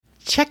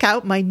Check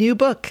out my new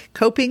book,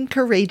 Coping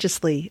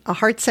Courageously, a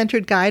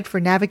heart-centered guide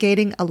for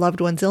navigating a loved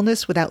one's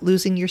illness without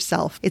losing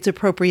yourself. It's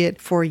appropriate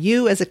for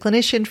you as a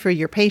clinician, for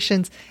your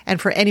patients,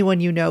 and for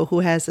anyone you know who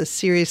has a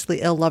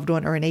seriously ill loved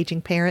one or an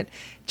aging parent.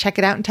 Check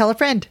it out and tell a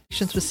friend.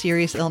 Patients with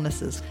serious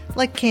illnesses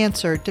like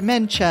cancer,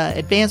 dementia,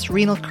 advanced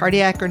renal,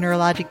 cardiac, or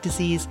neurologic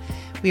disease.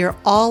 We are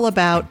all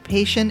about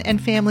patient and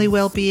family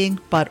well-being,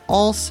 but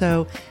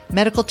also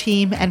medical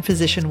team and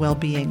physician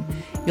well-being.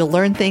 You'll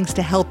learn things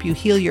to help you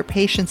heal your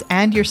patients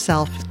and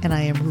yourself, and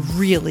I am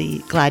really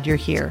glad you're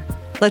here.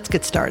 Let's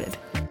get started.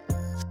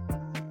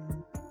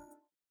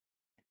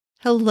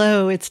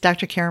 Hello, it's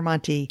Dr.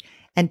 Chiaramonte,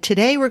 and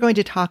today we're going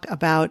to talk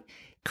about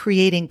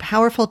creating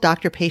powerful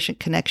doctor-patient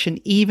connection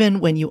even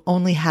when you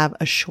only have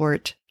a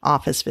short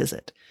office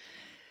visit.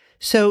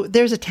 So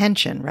there's a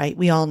tension, right?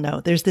 We all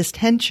know there's this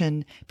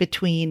tension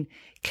between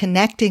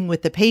connecting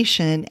with the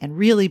patient and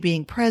really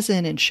being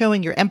present and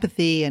showing your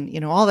empathy and,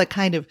 all that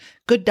kind of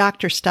good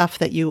doctor stuff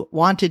that you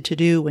wanted to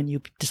do when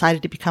you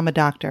decided to become a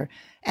doctor,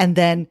 and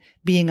then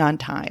being on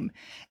time.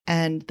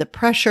 And the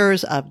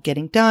pressures of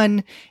getting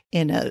done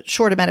in a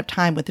short amount of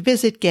time with the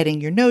visit, getting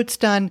your notes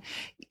done,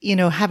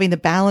 having the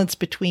balance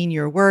between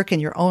your work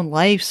and your own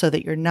life so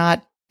that you're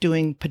not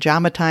doing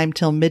pajama time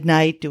till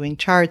midnight, doing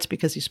charts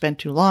because you spent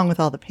too long with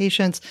all the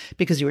patients,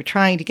 because you were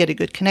trying to get a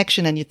good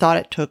connection and you thought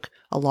it took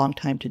a long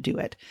time to do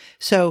it.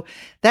 So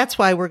that's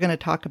why we're going to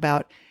talk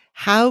about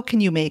how can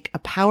you make a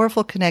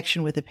powerful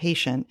connection with a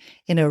patient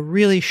in a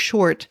really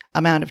short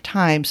amount of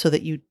time so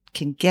that you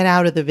can get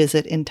out of the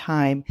visit in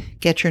time,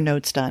 get your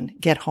notes done,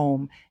 get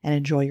home, and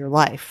enjoy your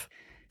life.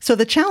 So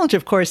the challenge,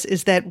 of course,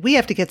 is that we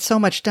have to get so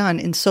much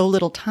done in so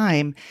little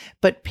time,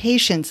 but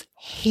patients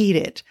hate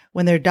it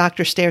when their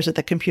doctor stares at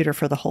the computer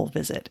for the whole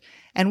visit.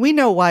 And we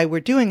know why we're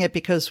doing it,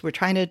 because we're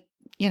trying to,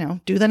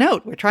 do the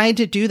note. We're trying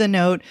to do the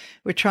note.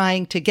 We're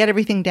trying to get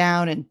everything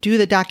down and do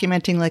the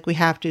documenting like we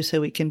have to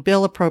so we can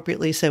bill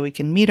appropriately, so we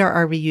can meet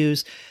our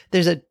RVUs.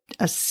 There's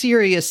a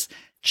serious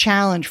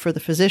challenge for the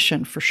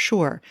physician, for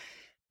sure.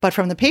 But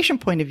from the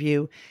patient point of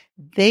view,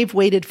 they've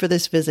waited for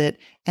this visit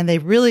and they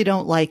really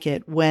don't like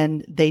it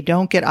when they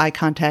don't get eye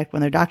contact,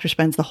 when their doctor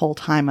spends the whole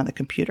time on the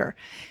computer.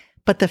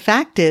 But the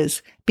fact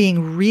is,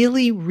 being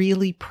really,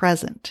 really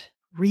present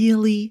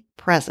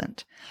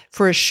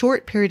for a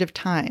short period of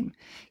time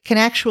can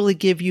actually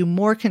give you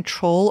more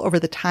control over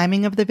the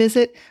timing of the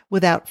visit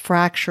without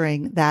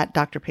fracturing that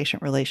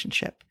doctor-patient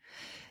relationship.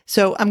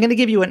 So I'm going to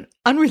give you an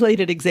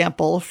unrelated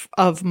example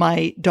of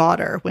my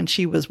daughter when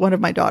she was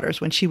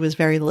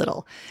very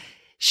little.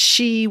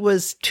 She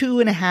was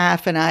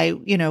 2.5 and I,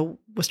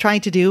 was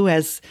trying to do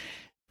as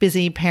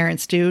busy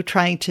parents do,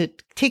 trying to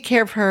take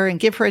care of her and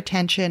give her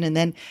attention and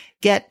then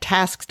get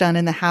tasks done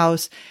in the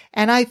house.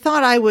 And I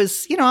thought I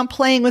was, I'm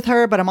playing with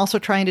her, but I'm also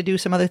trying to do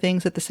some other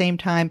things at the same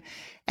time.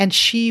 And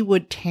she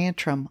would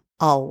tantrum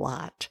a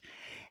lot.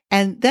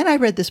 And then I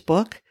read this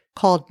book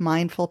called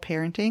Mindful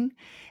Parenting.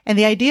 And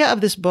the idea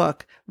of this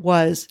book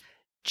was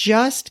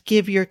just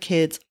give your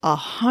kids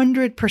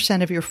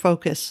 100% of your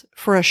focus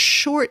for a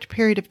short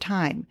period of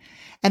time,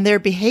 and their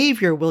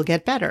behavior will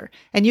get better.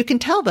 And you can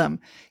tell them,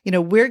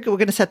 we're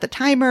going to set the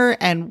timer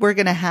and we're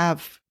going to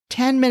have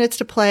 10 minutes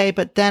to play,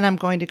 but then I'm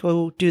going to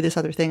go do this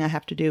other thing I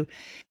have to do.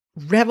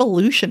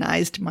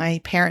 Revolutionized my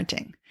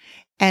parenting.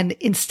 And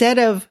instead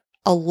of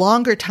a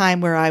longer time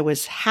where I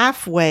was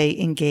halfway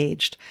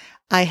engaged,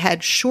 I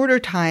had shorter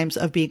times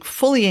of being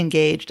fully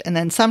engaged. And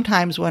then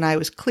sometimes when I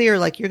was clear,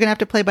 like, you're going to have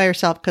to play by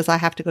yourself because I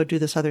have to go do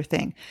this other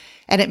thing.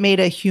 And it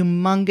made a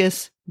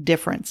humongous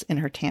difference in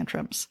her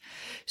tantrums.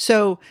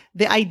 So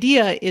the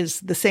idea is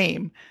the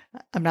same.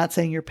 I'm not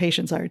saying your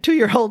patients are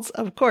 2-year-olds,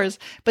 of course,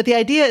 but the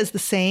idea is the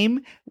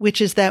same,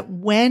 which is that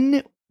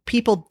when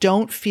people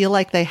don't feel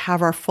like they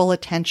have our full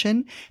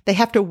attention, they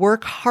have to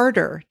work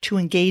harder to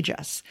engage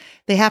us.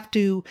 They have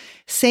to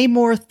say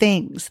more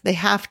things. They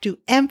have to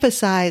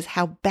emphasize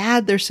how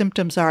bad their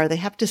symptoms are. They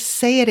have to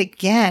say it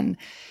again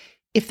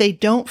if they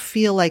don't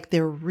feel like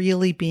they're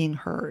really being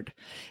heard.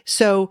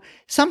 So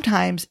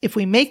sometimes if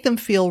we make them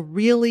feel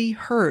really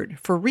heard,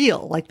 for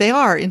real, like they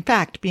are, in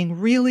fact, being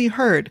really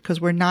heard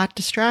because we're not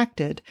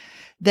distracted,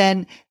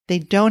 then they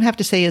don't have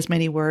to say as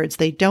many words.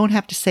 They don't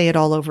have to say it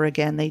all over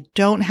again. They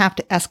don't have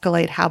to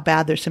escalate how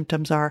bad their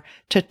symptoms are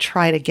to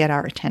try to get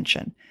our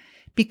attention.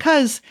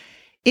 Because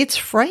it's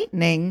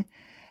frightening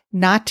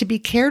not to be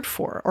cared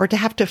for or to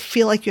have to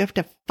feel like you have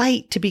to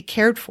fight to be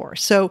cared for.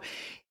 So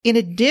in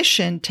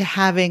addition to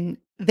having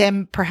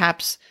them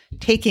perhaps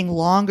taking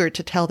longer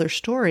to tell their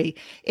story,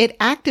 it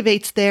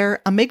activates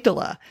their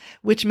amygdala,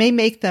 which may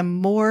make them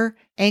more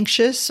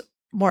anxious,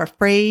 more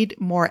afraid,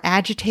 more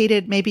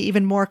agitated, maybe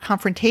even more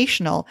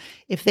confrontational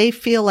if they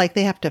feel like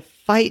they have to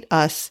fight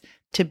us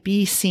to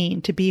be seen,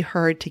 to be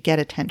heard, to get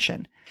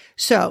attention.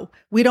 So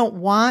we don't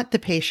want the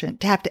patient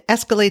to have to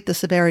escalate the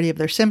severity of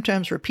their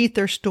symptoms, repeat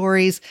their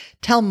stories,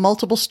 tell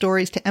multiple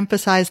stories to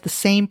emphasize the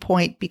same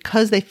point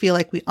because they feel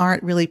like we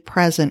aren't really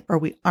present or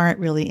we aren't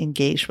really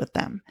engaged with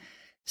them.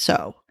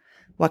 So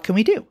what can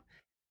we do?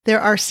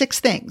 There are 6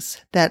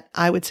 things that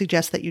I would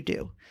suggest that you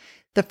do.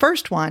 The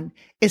first one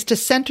is to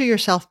center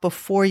yourself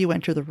before you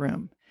enter the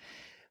room,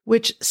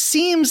 which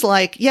seems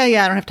like, yeah,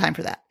 I don't have time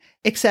for that,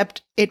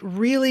 except it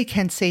really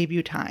can save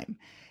you time.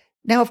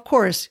 Now, of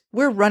course,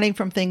 we're running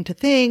from thing to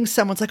thing.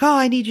 Someone's like, oh,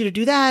 I need you to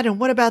do that. And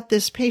what about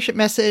this patient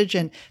message?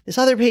 And this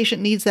other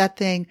patient needs that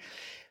thing.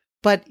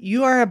 But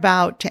you are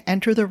about to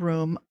enter the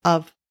room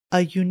of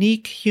a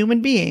unique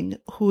human being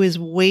who is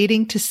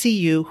waiting to see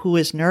you, who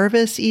is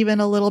nervous even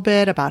a little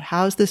bit about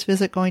how's this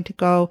visit going to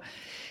go.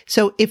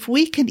 So if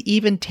we can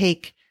even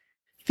take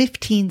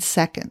 15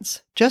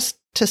 seconds just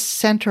to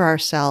center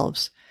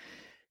ourselves,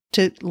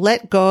 to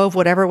let go of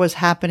whatever was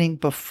happening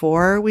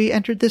before we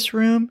entered this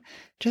room,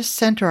 just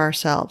center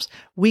ourselves,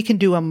 we can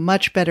do a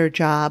much better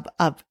job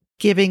of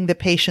giving the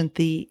patient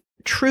the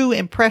true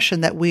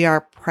impression that we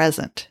are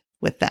present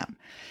with them.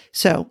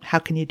 So how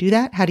can you do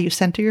that? How do you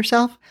center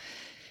yourself?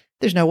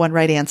 There's no one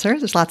right answer.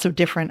 There's lots of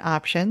different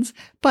options,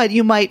 but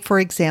you might, for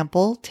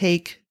example,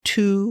 take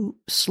 2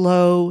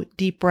 slow,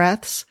 deep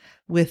breaths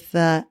with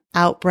the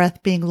out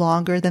breath being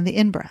longer than the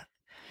in breath.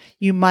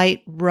 You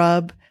might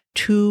rub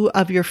 2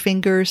 of your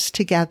fingers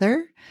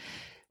together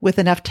with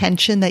enough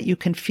tension that you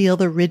can feel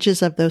the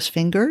ridges of those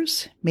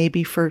fingers,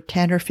 maybe for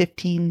 10 or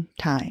 15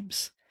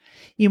 times.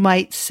 You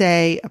might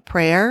say a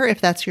prayer if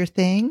that's your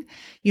thing.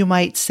 You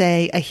might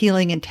say a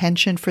healing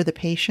intention for the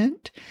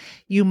patient.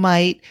 You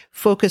might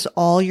focus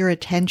all your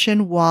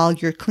attention while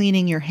you're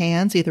cleaning your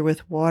hands, either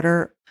with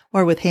water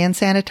or with hand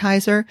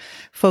sanitizer,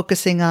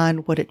 focusing on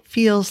what it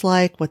feels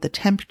like, what the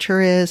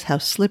temperature is, how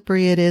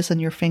slippery it is on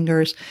your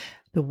fingers,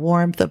 the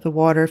warmth of the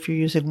water if you're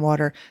using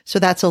water. So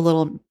that's a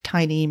little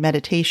tiny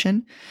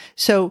meditation.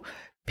 So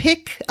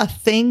pick a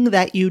thing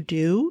that you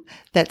do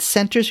that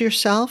centers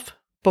yourself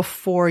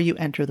before you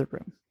enter the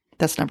room.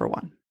 That's number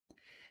 1.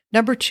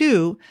 Number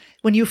 2,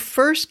 when you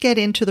first get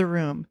into the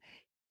room,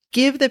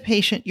 give the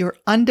patient your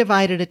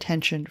undivided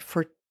attention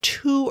for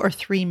 2 or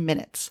 3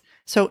 minutes.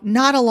 So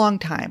not a long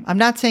time. I'm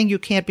not saying you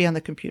can't be on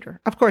the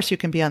computer. Of course you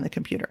can be on the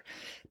computer,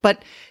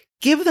 but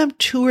give them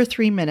 2 or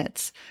 3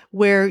 minutes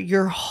where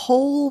your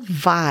whole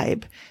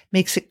vibe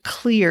makes it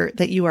clear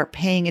that you are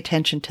paying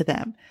attention to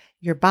them.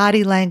 Your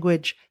body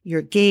language,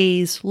 your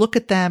gaze, look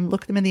at them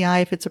in the eye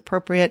if it's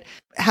appropriate,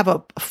 have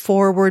a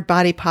forward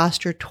body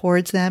posture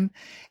towards them,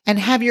 and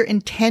have your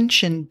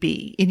intention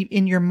be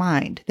in your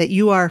mind that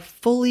you are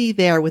fully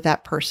there with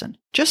that person,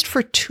 just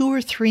for 2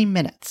 or 3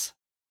 minutes.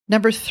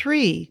 Number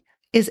 3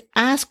 is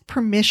ask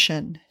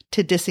permission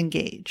to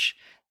disengage.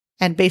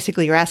 And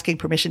basically, you're asking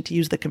permission to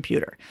use the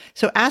computer.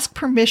 So ask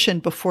permission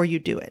before you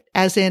do it.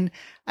 As in,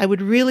 I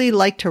would really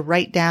like to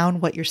write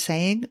down what you're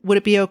saying. Would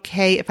it be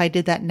okay if I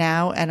did that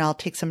now and I'll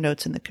take some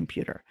notes in the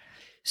computer?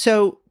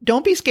 So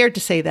don't be scared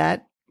to say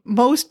that.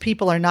 Most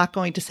people are not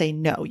going to say,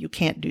 no, you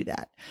can't do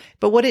that.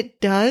 But what it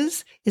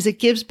does is it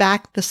gives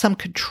back some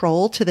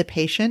control to the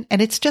patient,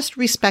 and it's just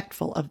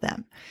respectful of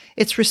them.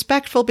 It's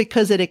respectful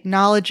because it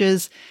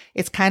acknowledges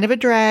it's kind of a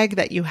drag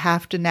that you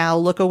have to now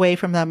look away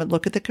from them and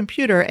look at the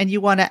computer, and you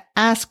want to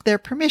ask their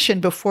permission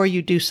before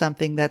you do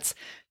something that's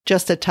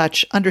just a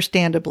touch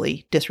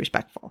understandably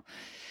disrespectful.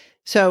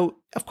 So,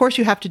 of course,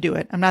 you have to do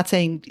it. I'm not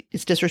saying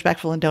it's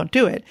disrespectful and don't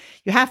do it.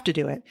 You have to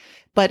do it.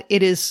 But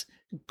it is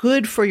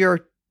good for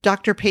your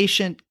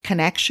doctor-patient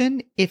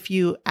connection if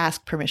you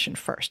ask permission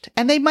first.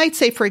 And they might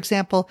say, for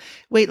example,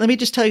 wait, let me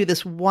just tell you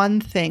this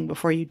one thing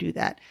before you do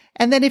that.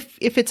 And then if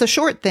it's a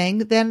short thing,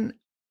 then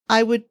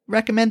I would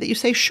recommend that you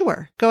say,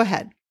 sure, go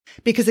ahead,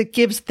 because it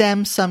gives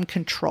them some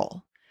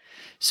control.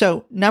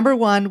 So number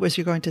 1 was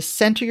you're going to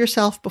center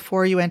yourself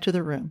before you enter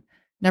the room.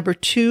 Number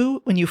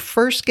 2, when you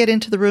first get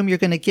into the room, you're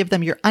going to give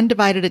them your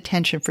undivided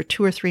attention for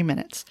 2 or 3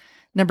 minutes.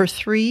 Number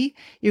 3,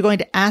 you're going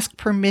to ask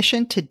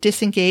permission to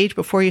disengage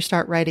before you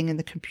start writing in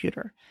the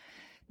computer.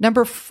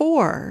 Number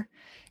 4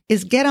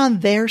 is get on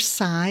their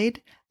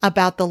side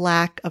about the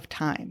lack of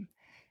time.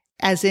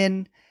 As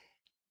in,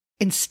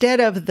 instead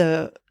of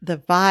the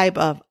vibe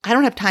of, I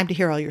don't have time to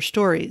hear all your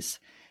stories,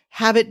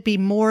 have it be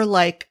more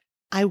like,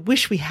 I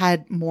wish we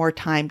had more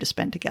time to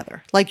spend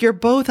together. Like you're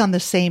both on the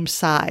same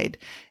side,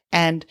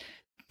 and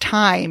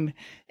time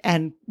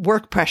and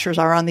work pressures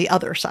are on the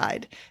other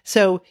side.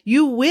 So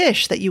you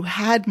wish that you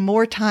had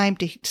more time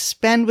to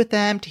spend with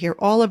them, to hear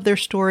all of their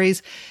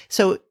stories.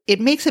 So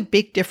it makes a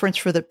big difference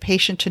for the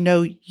patient to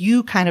know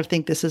you kind of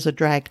think this is a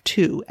drag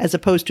too, as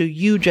opposed to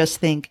you just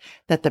think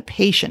that the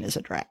patient is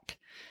a drag.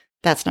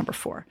 That's number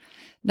 4.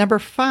 Number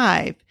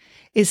 5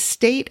 is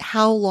state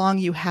how long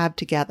you have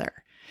together.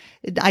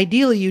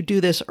 Ideally, you do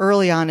this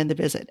early on in the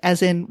visit,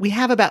 as in, we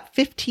have about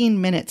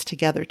 15 minutes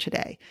together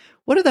today.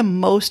 What are the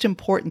most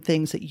important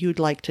things that you'd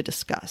like to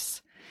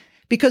discuss?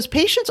 Because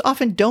patients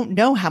often don't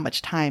know how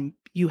much time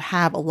you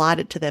have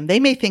allotted to them. They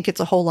may think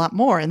it's a whole lot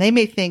more, and they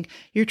may think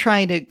you're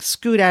trying to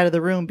scoot out of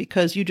the room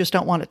because you just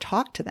don't want to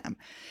talk to them.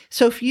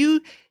 So if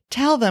you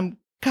tell them,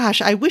 gosh,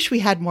 I wish we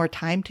had more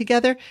time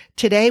together.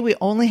 Today, we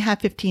only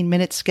have 15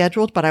 minutes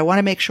scheduled, but I want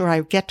to make sure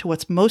I get to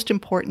what's most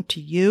important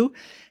to you.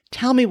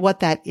 Tell me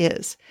what that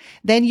is.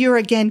 Then you're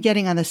again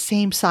getting on the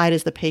same side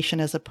as the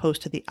patient as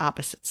opposed to the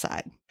opposite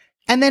side.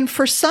 And then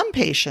for some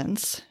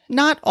patients,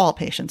 not all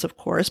patients, of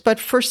course, but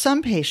for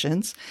some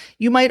patients,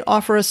 you might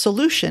offer a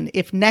solution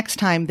if next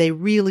time they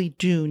really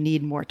do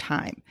need more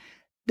time.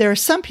 There are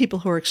some people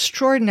who are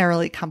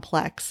extraordinarily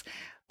complex,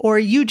 or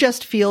you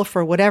just feel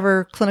for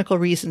whatever clinical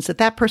reasons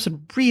that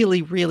person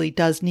really, really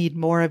does need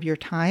more of your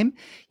time.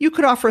 You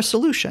could offer a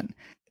solution.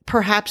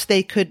 Perhaps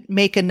they could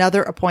make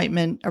another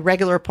appointment, a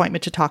regular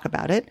appointment to talk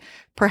about it.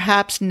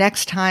 Perhaps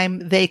next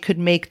time they could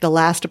make the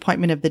last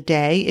appointment of the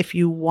day if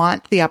you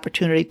want the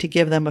opportunity to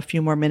give them a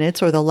few more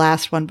minutes, or the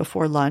last one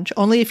before lunch,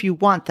 only if you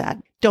want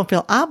that. Don't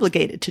feel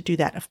obligated to do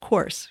that, of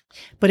course.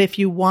 But if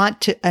you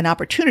want an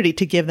opportunity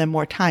to give them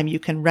more time, you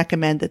can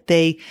recommend that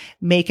they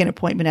make an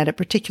appointment at a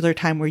particular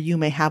time where you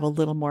may have a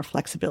little more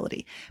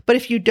flexibility. But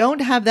if you don't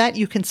have that,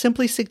 you can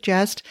simply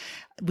suggest,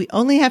 we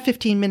only have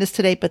 15 minutes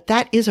today, but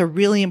that is a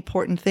really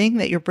important thing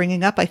that you're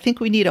bringing up. I think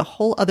we need a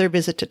whole other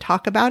visit to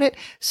talk about it.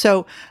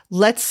 So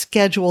let's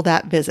schedule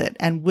that visit,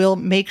 and we'll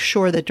make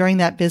sure that during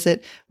that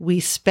visit, we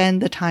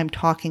spend the time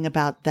talking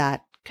about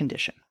that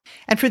condition.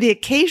 And for the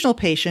occasional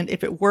patient,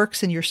 if it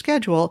works in your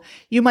schedule,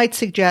 you might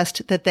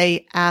suggest that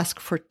they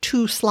ask for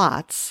 2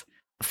 slots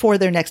for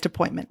their next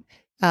appointment,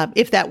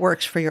 if that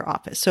works for your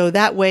office. So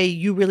that way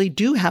you really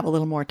do have a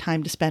little more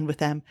time to spend with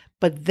them,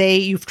 but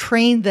you've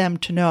trained them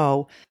to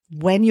know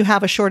when you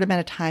have a short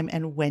amount of time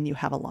and when you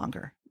have a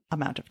longer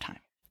amount of time.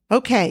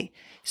 Okay,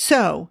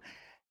 so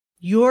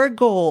your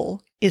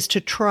goal is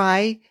to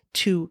try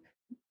to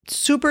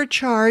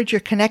supercharge your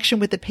connection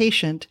with the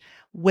patient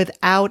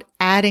without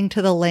adding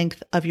to the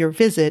length of your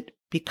visit,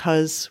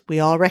 because we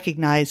all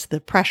recognize the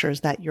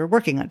pressures that you're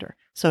working under.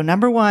 So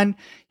number 1,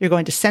 you're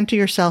going to center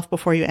yourself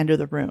before you enter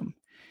the room.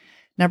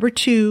 Number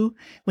 2,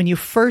 when you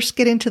first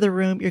get into the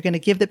room, you're going to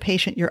give the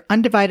patient your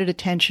undivided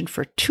attention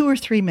for 2 or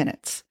 3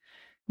 minutes.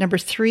 Number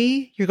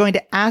 3, you're going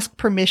to ask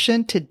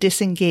permission to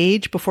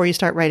disengage before you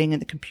start writing in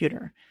the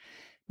computer.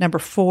 Number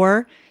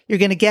 4, you're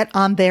going to get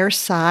on their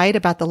side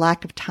about the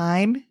lack of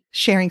time,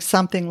 sharing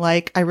something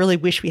like, I really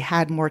wish we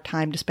had more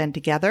time to spend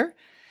together.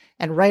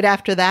 And right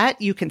after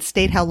that, you can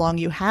state how long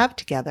you have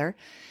together.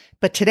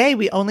 But today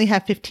we only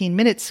have 15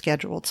 minutes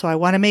scheduled, so I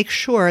want to make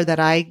sure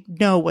that I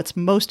know what's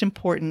most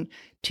important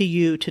to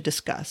you to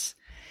discuss.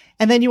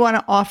 And then you want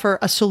to offer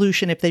a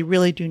solution if they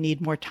really do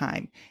need more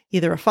time,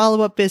 either a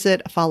follow-up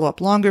visit, a follow-up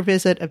longer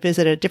visit, a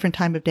visit at a different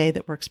time of day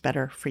that works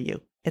better for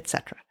you,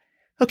 etc.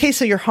 Okay,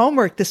 so your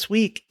homework this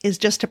week is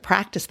just to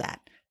practice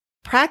that.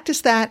 Practice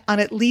that on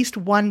at least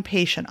one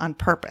patient on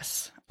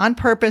purpose. On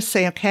purpose,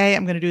 say, okay,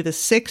 I'm going to do the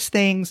 6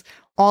 things,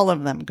 all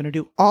of them. I'm going to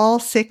do all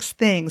 6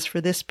 things for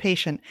this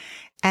patient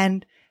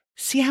and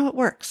see how it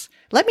works.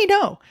 Let me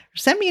know.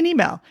 Send me an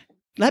email.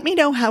 Let me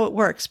know how it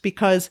works,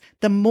 because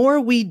the more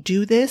we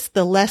do this,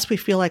 the less we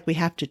feel like we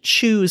have to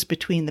choose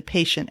between the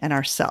patient and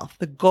ourselves.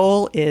 The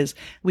goal is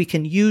we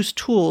can use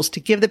tools to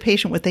give the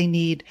patient what they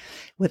need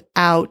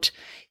without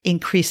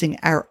increasing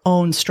our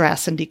own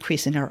stress and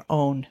decreasing our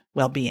own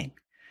well-being.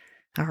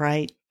 All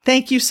right.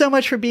 Thank you so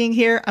much for being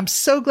here. I'm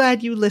so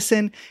glad you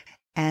listened,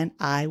 and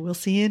I will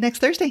see you next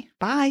Thursday.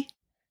 Bye.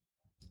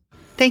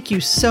 Thank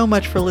you so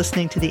much for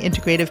listening to the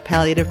Integrative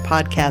Palliative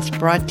Podcast,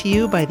 brought to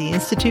you by the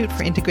Institute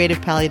for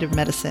Integrative Palliative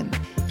Medicine.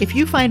 If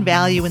you find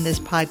value in this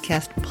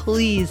podcast,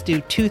 please do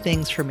 2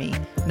 things for me.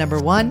 Number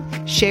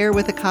 1, share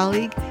with a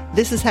colleague.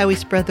 This is how we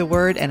spread the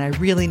word, and I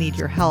really need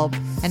your help.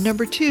 And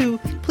number 2,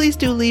 please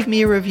do leave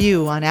me a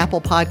review on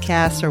Apple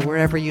Podcasts or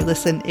wherever you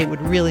listen. It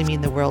would really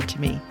mean the world to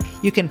me.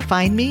 You can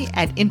find me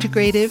at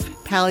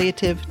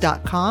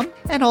integrativepalliative.com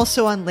and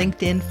also on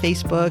LinkedIn,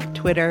 Facebook,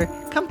 Twitter.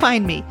 Come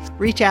find me,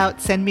 reach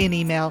out, send me an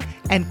email,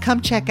 and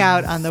come check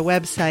out on the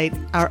website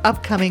our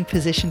upcoming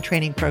physician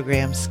training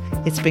programs.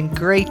 It's been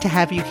great to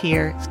have you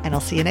here, and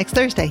I'll see you next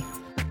Thursday.